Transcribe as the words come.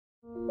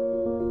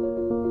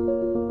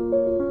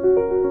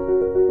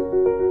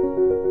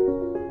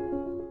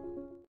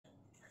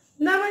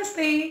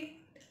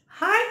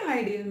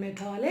my dear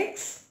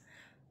matholics.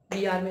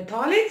 We are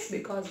matholics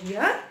because we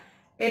are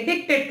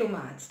addicted to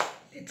maths.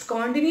 Let's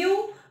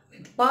continue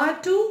with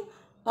part 2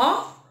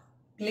 of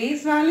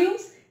place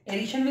values,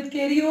 addition with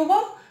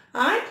carryover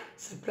and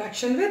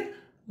subtraction with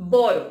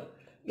borrow.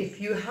 If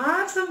you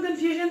have some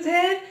confusions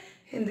here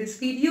in this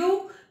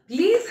video,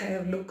 please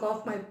have a look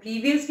of my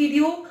previous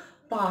video,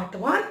 part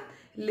 1,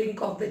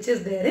 link of which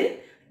is there in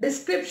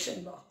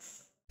description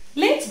box.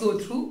 Let's go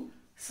through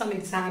some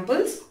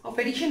examples of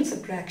addition and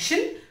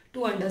subtraction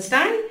to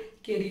understand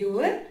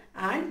carryover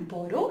and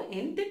borrow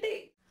in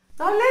detail.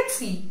 Now let's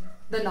see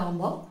the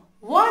number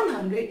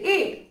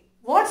 108.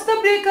 What's the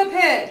breakup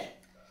here?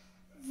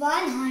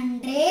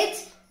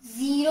 100s,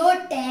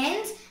 0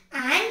 tens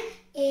and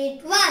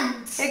 8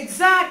 ones.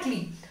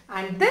 Exactly.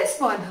 And this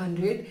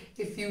 100,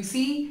 if you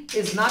see,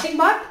 is nothing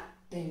but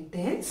 10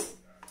 tens,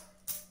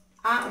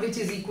 which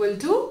is equal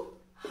to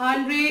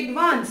 100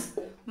 ones.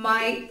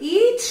 My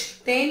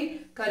each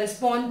 10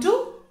 correspond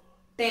to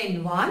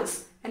 10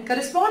 ones, and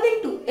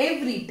corresponding to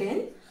every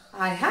 10,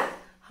 I have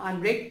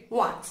 100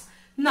 ones.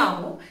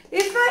 Now,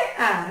 if I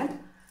add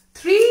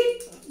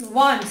 3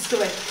 ones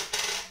to it,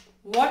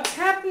 what's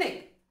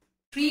happening?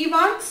 3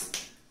 ones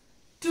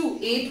to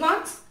 8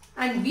 ones,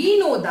 and we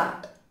know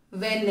that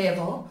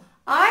whenever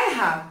I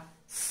have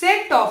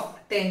set of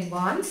 10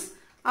 ones,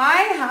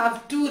 I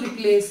have to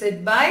replace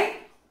it by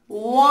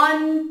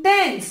 1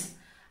 tens,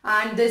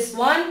 and this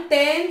 1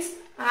 tens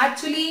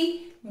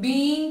actually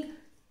being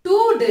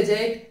 2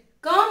 digit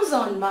comes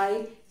on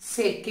my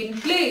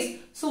second place.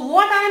 So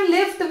what I am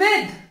left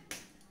with?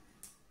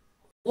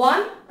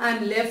 1 I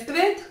am left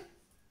with,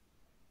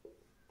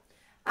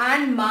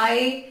 and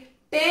my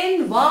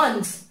 10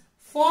 ones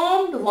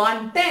formed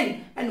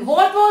 110. And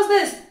what was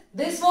this?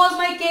 This was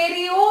my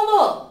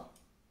carryover.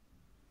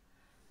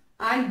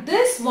 And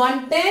this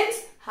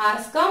 110s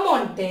has come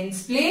on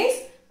tens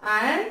place,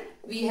 and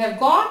we have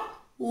got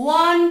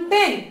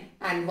 110,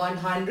 and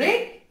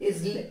 100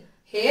 is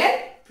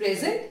here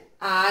present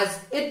as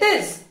it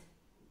is.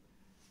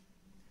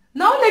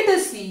 Now let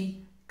us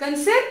see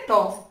concept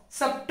of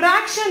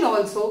subtraction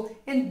also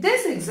in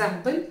this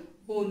example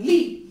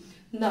only.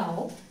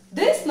 Now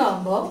this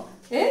number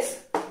is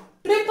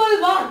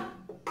 111,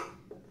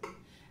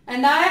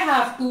 and I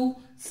have to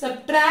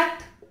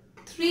subtract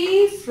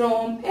 3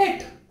 from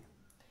it.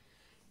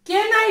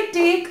 Can I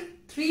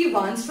take 3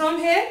 ones from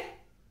here?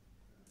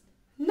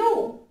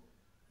 No,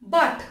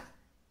 but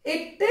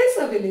it is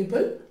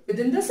available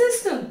within the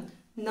system.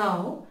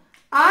 Now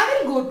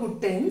I will go to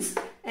tens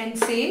and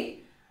say,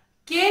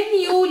 can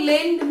you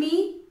lend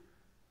me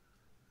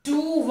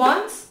 2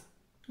 ones?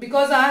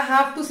 Because I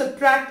have to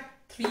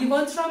subtract 3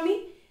 ones from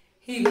me.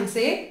 He will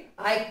say,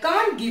 I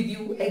can't give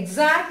you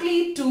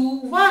exactly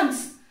 2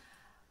 ones.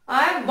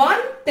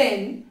 One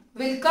 10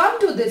 will come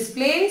to this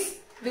place,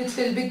 which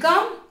will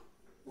become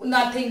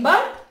nothing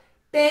but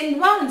 10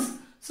 ones.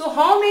 So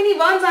how many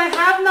ones I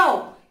have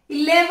now?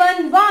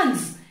 11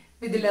 ones.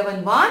 With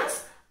 11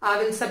 ones,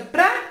 I will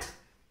subtract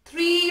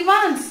 3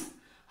 ones.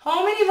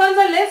 How many ones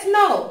are left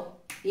now?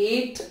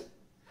 8.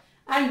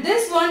 And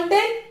this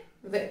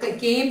 110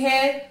 came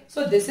here.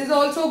 So this is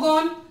also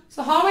gone.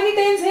 So how many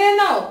tens here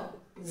now?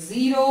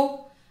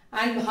 0.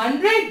 And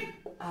 100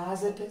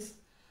 as it is.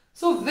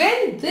 So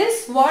when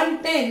this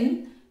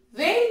 110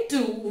 went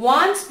to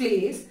 1's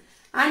place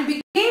and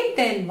became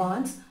 10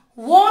 ones,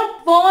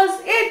 what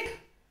was it?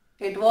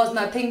 It was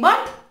nothing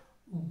but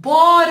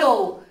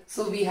borrow.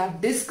 So we have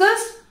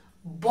discussed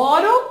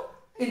borrow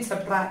in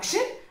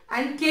subtraction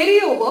and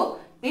carryover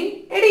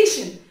in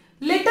addition.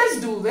 Let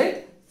us do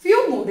with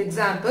few more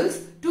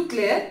examples to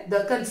clear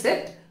the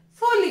concept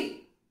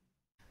fully.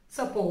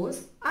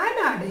 Suppose I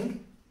am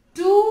adding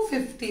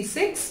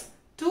 256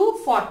 to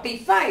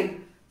 45.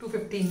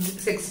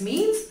 256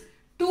 means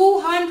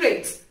 2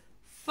 hundreds,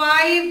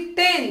 5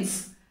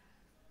 tens,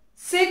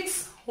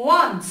 6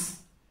 ones,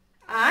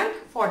 and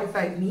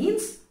 45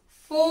 means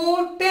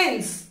 4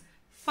 tens,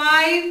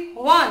 5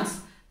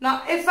 ones.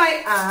 Now if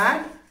I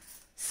add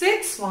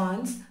 6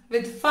 ones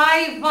with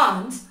 5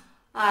 ones,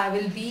 I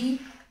will be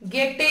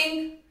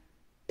getting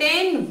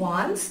 10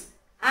 ones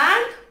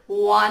and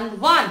 1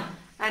 1.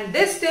 And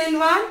this 10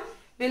 1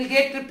 will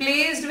get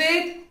replaced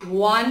with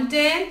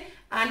 110,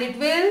 and it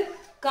will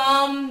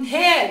come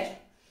here.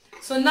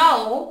 So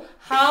now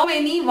how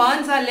many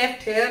ones are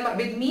left here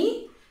with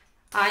me?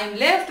 I am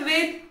left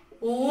with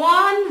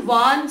 1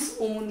 ones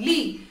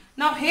only.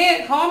 Now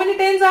here how many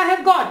tens I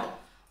have got?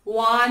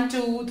 1,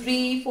 2,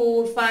 3,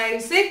 4,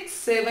 5, 6,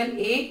 7,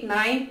 8,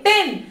 9,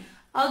 10.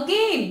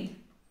 Again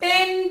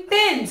 10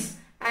 tens,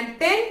 and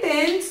 10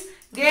 tens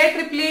get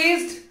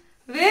replaced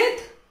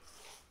with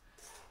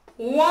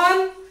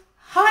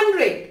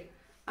 100,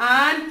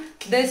 and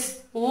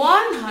this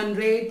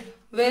 100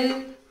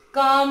 will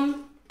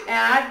come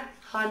at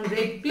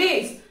 100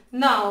 place.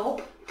 Now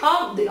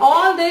how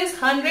all these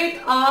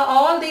 100 are,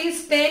 all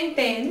these 10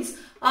 tens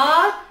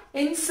are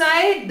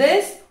inside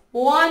this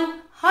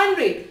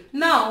 100.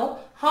 Now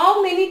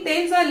how many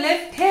tens are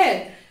left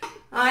here?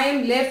 I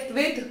am left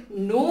with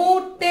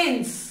no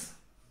tens.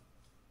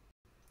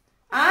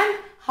 And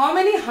how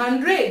many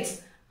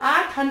hundreds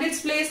at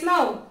hundreds place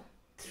now?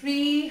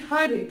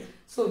 300.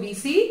 So we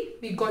see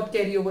we got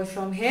carry over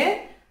from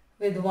here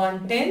with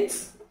 1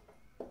 tens.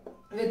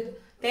 With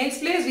tens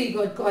place we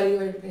got carry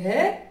over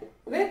here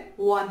with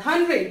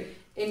 100.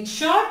 In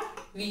short,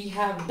 we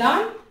have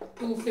done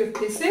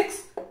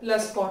 256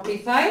 plus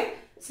 45.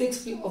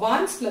 6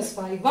 ones plus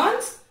 5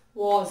 ones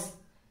was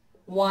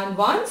 1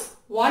 ones.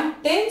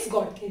 1 tens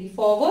got carry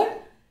forward.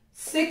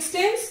 6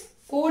 tens,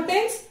 4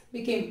 tens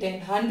became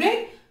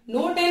 1000.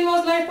 No 10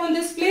 was left on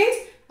this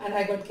place and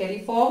I got carry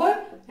forward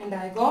and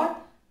I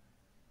got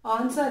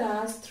answer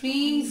as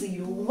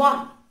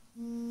 301.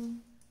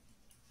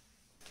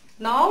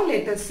 Now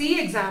let us see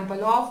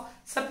example of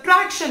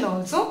subtraction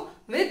also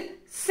with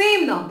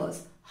same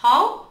numbers.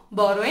 How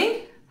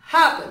borrowing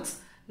happens.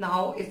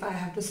 Now if I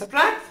have to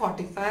subtract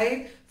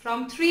 45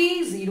 from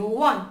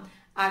 301,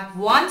 at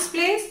ones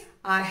place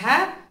I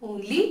have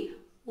only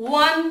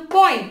 1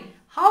 coin.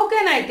 How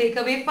can I take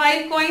away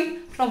 5 coins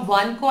from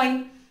 1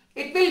 coin?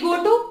 It will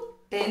go to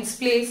tens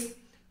place.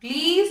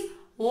 Please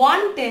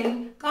 1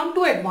 10 come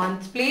to at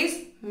ones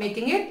place,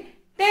 making it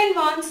 10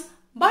 ones,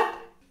 but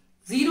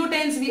 0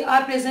 tens we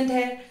are present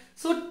here.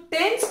 So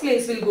tens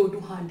place will go to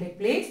 100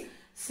 place,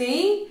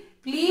 saying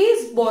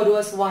please borrow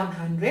us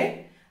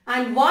 100,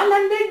 and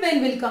 100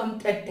 when will come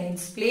at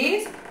tens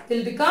place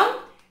will become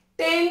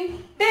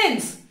 10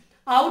 tens.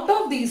 Out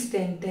of these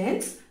 10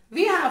 tens,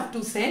 we have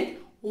to send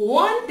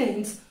 1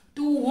 tens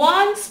to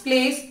ones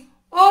place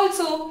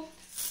also.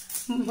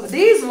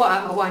 These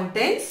 1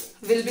 tens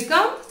will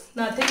become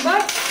nothing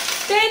but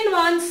 10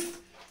 ones.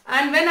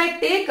 And when I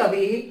take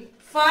away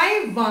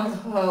 5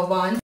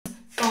 ones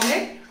from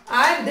it,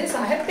 I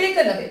have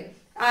taken away.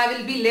 I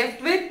will be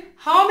left with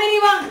how many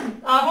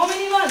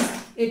ones?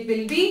 It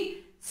will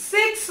be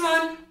 6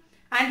 ones.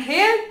 And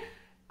here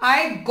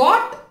I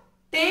got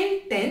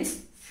 10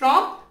 tens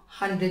from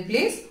 100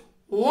 place.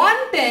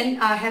 1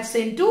 10 I have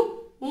sent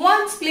to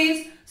ones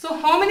place. So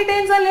how many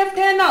tens are left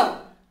here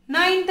now?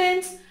 9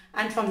 tens.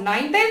 And from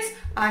 9 tens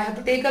I have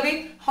to take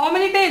away how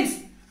many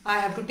tens? I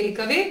have to take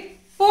away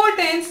 4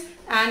 tens.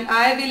 And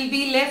I will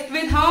be left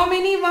with how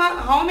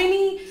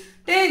many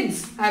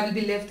tens? I will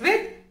be left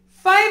with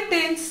 5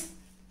 tens,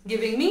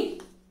 giving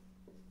me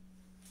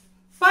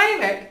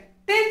 5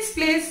 at tens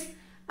place.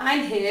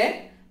 And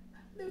here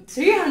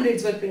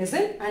 300s were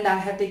present and I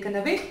have taken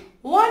away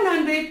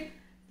 100,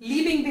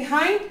 leaving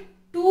behind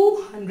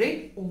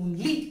 200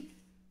 only.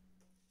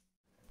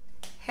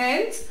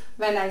 Hence,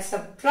 when I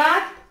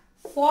subtract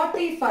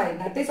 45,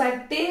 that is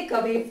I take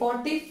away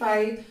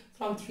 45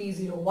 from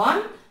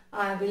 301,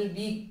 I will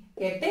be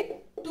getting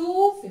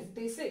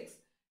 256.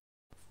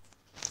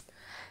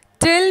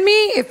 Tell me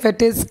if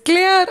it is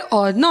clear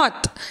or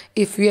not.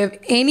 If you have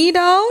any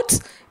doubts,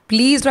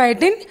 please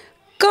write in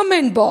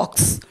comment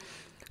box.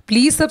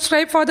 Please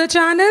subscribe for the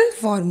channel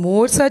for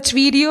more such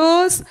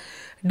videos.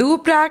 Do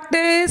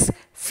practice,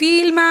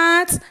 feel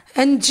maths,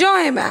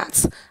 enjoy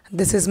maths.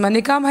 This is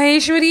Manika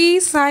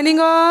Maheshwari signing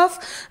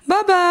off.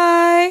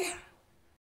 Bye-bye.